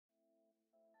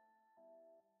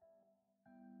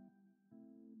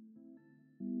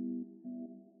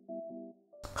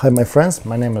Hi my friends,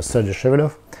 my name is Sergey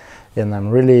Shevelev and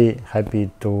I'm really happy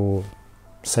to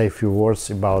say a few words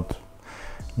about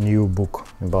my new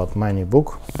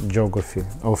book, Geography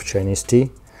of Chinese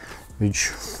Tea, which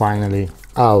finally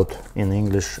out in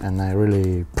English, and I'm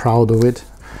really proud of it.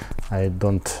 I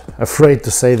don't afraid to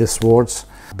say these words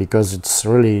because it's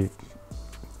really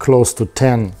close to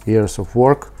 10 years of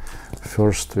work.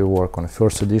 First we work on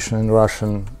first edition in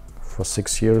Russian for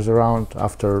 6 years around,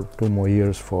 after 2 more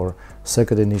years for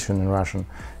second edition in Russian,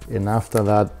 and after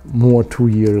that more 2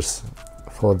 years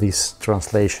for this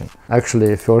translation.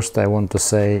 Actually, first I want to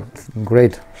say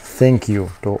great thank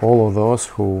you to all of those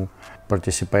who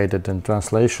participated in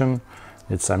translation.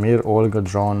 It's Amir, Olga,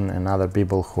 John and other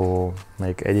people who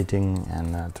make editing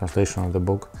and translation of the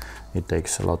book. It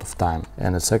takes a lot of time.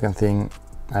 And the second thing,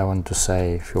 I want to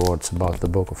say a few words about the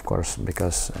book, of course,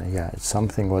 because it's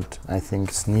something what I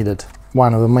think is needed.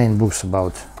 One of the main books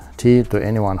about tea to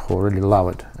anyone who really love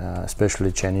it,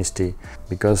 especially Chinese tea,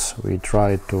 because we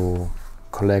try to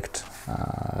collect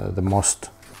the most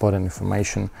important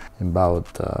information about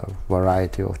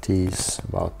variety of teas,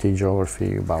 about tea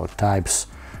geography, about types,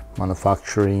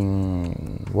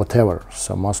 manufacturing, whatever.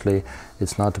 So mostly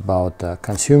it's not about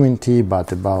consuming tea,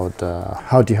 but about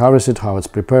how tea harvested, how it's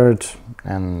prepared,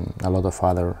 and a lot of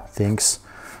other things,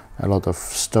 a lot of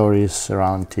stories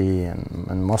around tea,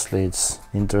 and mostly it's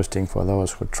interesting for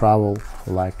those who travel,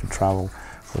 who like to travel,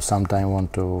 who sometimes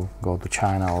want to go to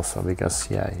China also, because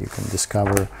you can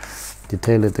discover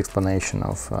detailed explanation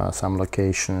of some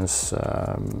locations,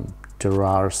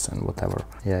 terroirs and whatever.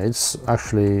 It's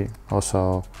actually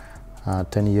also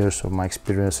 10 years of my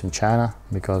experience in China,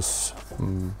 because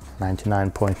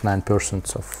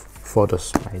 99.9% of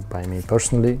photos made by me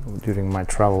personally during my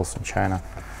travels in China.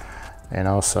 And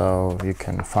also you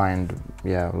can find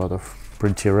a lot of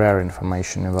pretty rare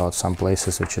information about some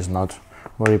places which is not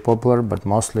very popular, but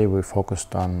mostly we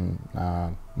focused on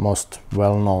most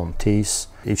well-known teas.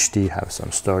 Each tea has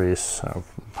some stories of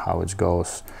how it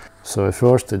goes. So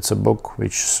first, it's a book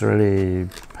which really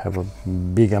have a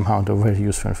big amount of very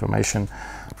useful information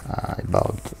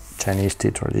about Chinese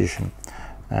tea tradition.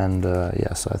 And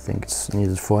so I think it's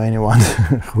needed for anyone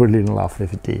who really love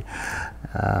tea.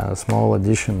 Small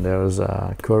addition, there's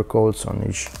QR codes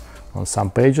on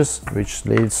some pages, which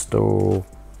leads to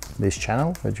this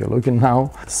channel that you're looking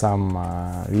now. Some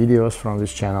videos from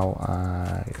this channel,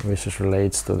 which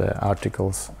relates to the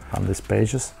articles on these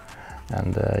pages.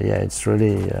 And it's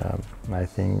really, I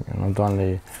think, not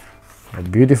only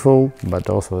beautiful, but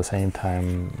also at the same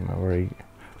time very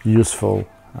useful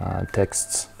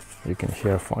texts you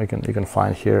can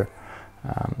find here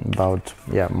about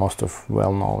most of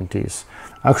well-known teas.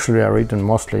 Actually, I've written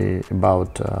mostly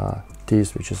about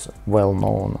teas which is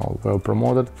well-known or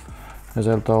well-promoted, as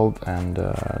I've told, and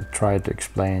try to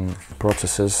explain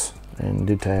processes in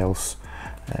details.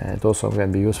 It also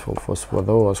can be useful for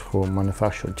those who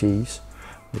manufacture teas,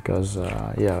 because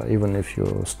even if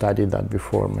you studied that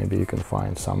before, maybe you can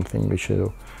find something which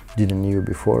you didn't knew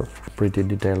before. Pretty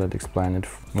detailed explained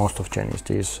most of Chinese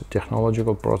teas,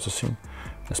 technological processing,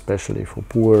 especially for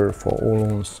pu'er, for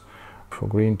oolongs, for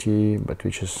green tea, but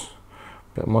which is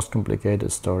the most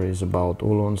complicated stories about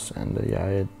oolongs, and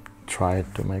I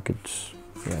tried to make it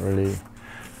really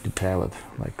detailed,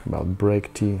 like about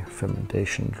break tea,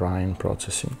 fermentation, drying,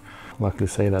 processing. Luckily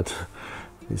say that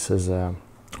this is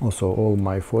also all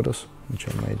my photos which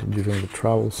I made during the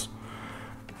travels.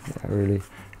 Really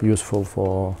useful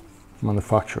for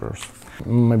manufacturers.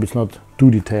 Maybe it's not too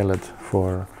detailed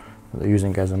for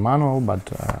using as a manual, but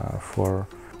for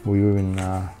viewing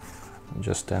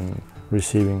just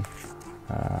receiving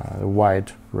a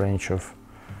wide range of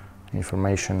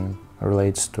information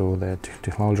relates to the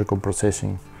technological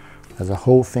processing as a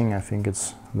whole thing. I think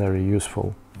it's very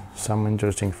useful. Some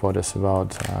interesting photos about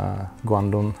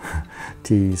Guangdong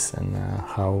teas and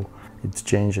how it's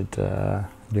changed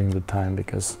during the time,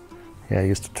 because I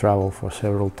used to travel for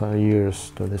several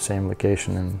years to the same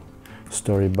location, and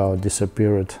story about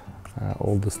disappeared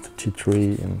oldest tea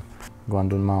tree in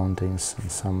Guangdong mountains,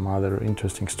 and some other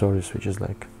interesting stories, which is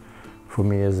like, for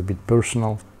me, is a bit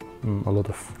personal. A lot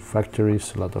of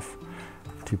factories, a lot of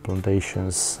tea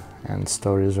plantations and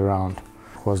stories around.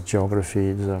 Of course, geography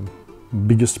is the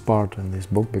biggest part in this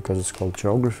book, because it's called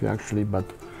geography actually, but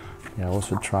I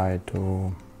also try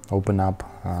to open up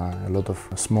a lot of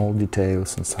small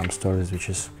details and some stories which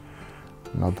is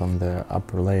not on the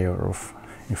upper layer of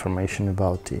information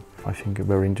about tea. I think a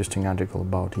very interesting article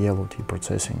about yellow tea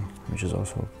processing, which is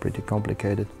also pretty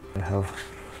complicated. I have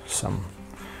some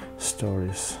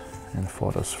stories and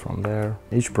photos from there.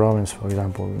 Each province, for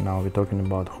example, now we're talking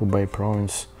about Hubei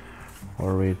province,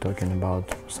 or we're talking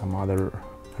about some other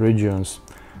regions.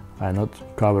 I not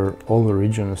cover all the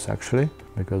regions actually,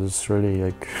 because it's really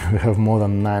like we have more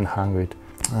than 900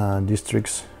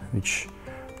 districts which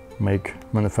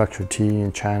manufacture tea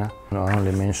in China. I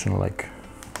only mention like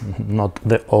not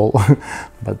the all,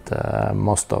 but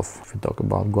most of. If we talk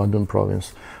about Guangdong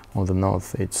province on the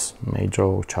north, it's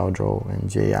Meizhou, Chaozhou, and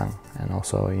Jieyang, and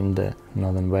also in the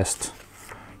northern west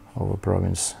of the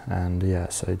province. And yeah,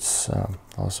 so it's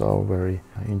also a very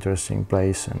interesting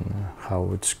place, and how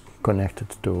it's connected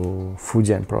to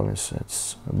Fujian province.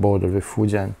 It's a border with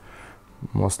Fujian,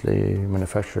 mostly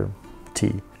manufacture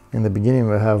tea. In the beginning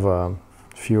we have a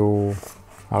few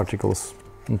articles,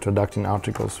 introducing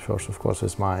articles. First, of course,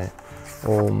 is my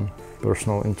own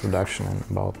personal introduction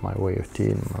about my way of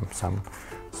tea, and some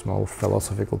small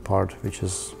philosophical part which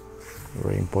is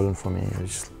very important for me,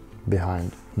 which is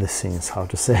behind the scenes, how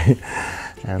to say.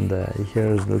 And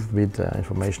here is a little bit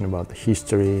information about the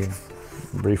history,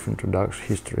 brief introduction,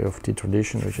 history of tea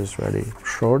tradition, which is really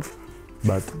short,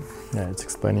 but yeah, it's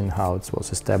explaining how it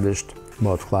was established,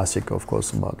 about classic, of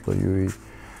course, about Lu Yui,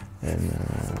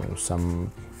 and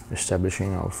some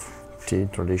establishing of tea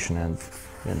tradition,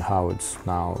 and how it's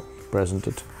now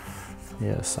presented.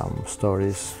 Yeah, some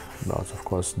stories about, of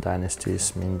course,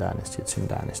 dynasties, Ming Dynasty, Qing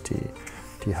Dynasty,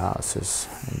 tea houses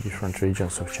in different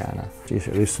regions of China,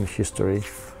 recent history,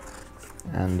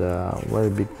 and a very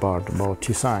big part about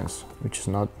tea science, which is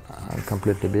not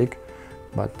completely big,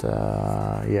 but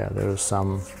yeah, there are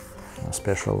some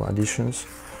special additions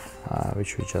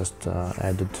which we just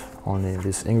added only in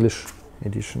this English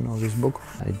edition of this book.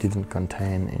 It didn't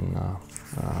contain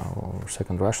in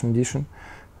second Russian edition,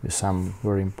 with some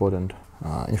very important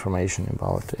information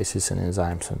about acids and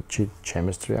enzymes and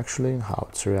chemistry, actually, how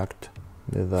it's react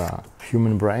with the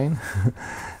human brain.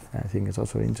 I think it's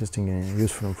also interesting and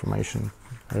useful information,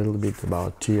 a little bit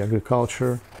about tea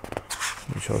agriculture,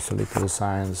 which also lead to the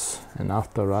science. And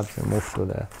after that we move to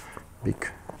the big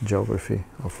geography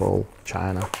of all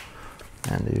China,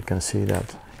 and you can see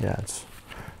that, yeah, it's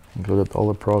included all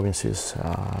the provinces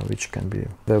which can be,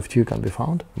 very few can be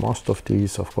found. Most of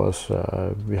these, of course,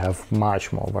 we have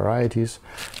much more varieties.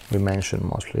 We mentioned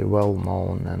mostly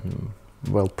well-known and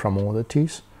well-promoted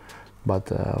teas,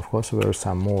 but of course there are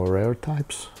some more rare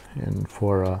types, and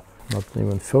for not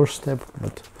even first step,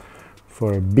 but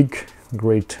for a big,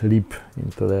 great leap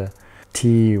into the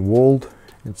tea world,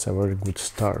 it's a very good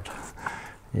start.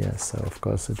 Yes, so of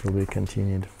course it will be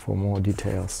continued for more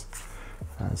details.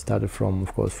 Started from,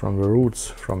 of course, from the roots,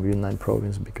 from Yunnan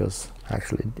province, because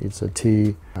actually it's a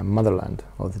tea motherland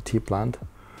of the tea plant.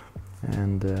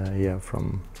 And yeah,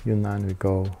 from Yunnan we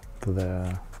go to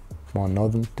the more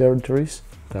northern territories,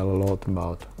 tell a lot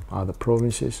about other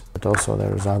provinces, but also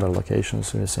there's other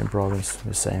locations in the same province.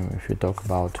 The same if you talk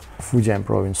about Fujian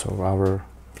province or other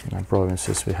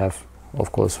provinces, we have,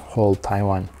 of course, whole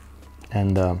Taiwan.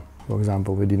 And for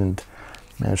example, we didn't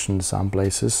mention some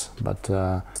places, but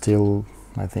still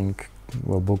I think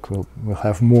our book will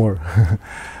have more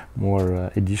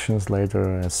more editions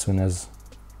later. As soon as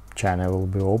China will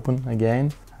be open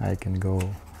again, I can go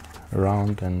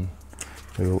around and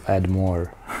we will add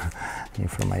more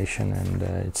information, and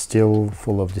it's still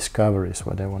full of discoveries,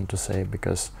 what I want to say,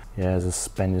 because yeah, it's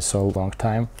spending so long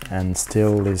time, and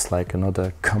still it's like not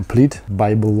a complete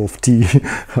Bible of tea,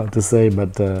 how to say,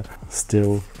 but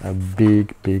still a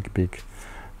big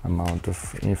amount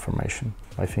of information.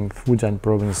 I think Fujian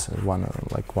province is one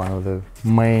of the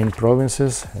main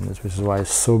provinces, and this is why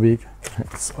it's so big.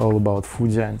 It's all about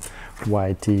Fujian,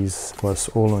 white teas, plus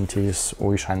Oolong teas.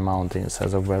 Moychay mountains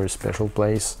has a very special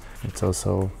place. It's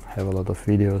also have a lot of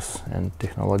videos and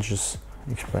technologies,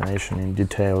 explanation in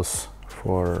details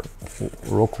for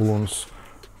rock oolongs,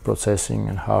 processing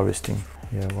and harvesting.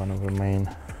 Yeah, one of the main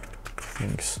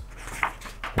things.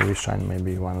 Moychay may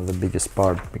be one of the biggest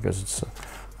part, because it's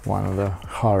one of the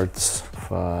hearts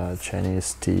of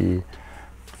Chinese tea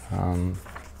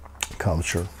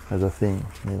culture as a thing.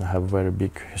 Have very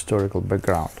big historical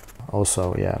background.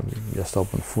 Also, yeah, we just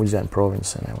opened Fujian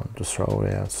province, and I want to show,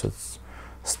 yeah, so it's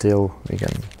still we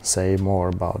can say more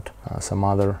about some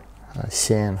other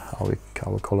xian, how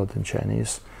we call it in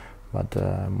Chinese, but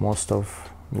most of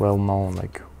well-known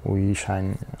like Wuyi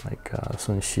like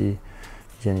Sunxi,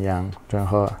 Jianyang,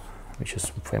 Zhenhe, which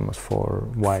is famous for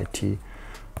white tea.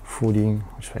 Fuding,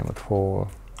 which is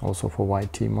famous also for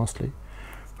white tea mostly.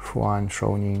 Fuan,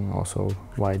 Shouning, also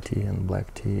white tea and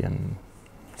black tea and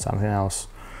something else.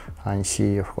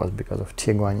 Anxi, of course, because of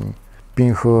Tieguanyin.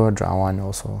 Binghe, Zhangwan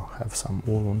also have some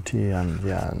oolong tea, and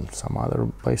yeah, and some other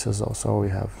places also we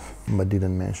have, but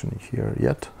didn't mention it here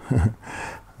yet.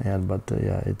 Yeah, but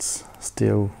yeah, it's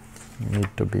still need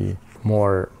to be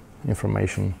more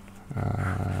information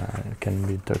can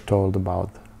be told about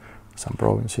some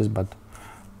provinces, but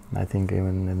I think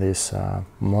even in these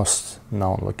most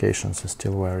known locations is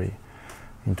still very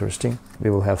interesting. We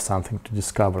will have something to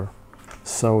discover.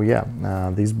 So yeah,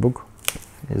 this book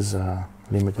is a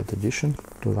limited edition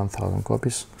to 1,000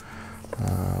 copies.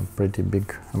 Pretty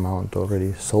big amount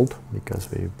already sold because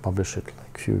we published it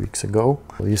like a few weeks ago.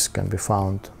 This can be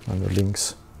found on the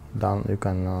links down. You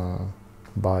can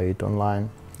buy it online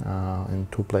in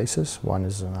two places. One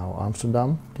is in our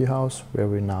Amsterdam tea house, where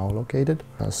we're now located.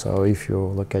 So if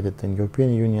you're located in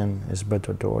European Union, it's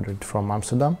better to order it from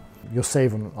Amsterdam. You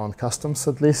save on customs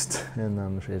at least,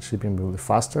 and shipping will be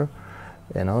faster.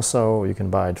 And also you can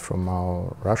buy it from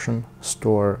our Russian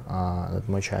store at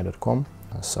moychay.com.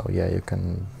 So yeah,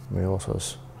 we also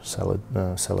sell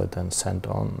it and send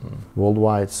on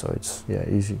worldwide. So it's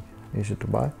easy to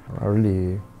buy. I'm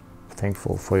really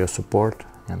thankful for your support,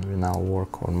 and we now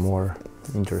work on more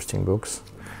interesting books.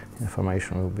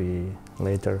 Information will be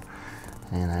later,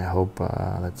 and I hope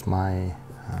that's my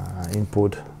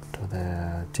input to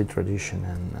the tea tradition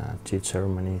and tea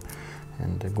ceremony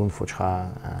and the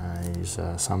gunfocha is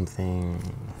something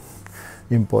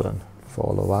important for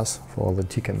all of us, for all the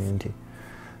tea community.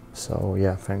 So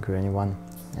yeah, thank you anyone,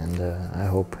 and I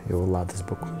hope you will love this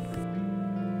book.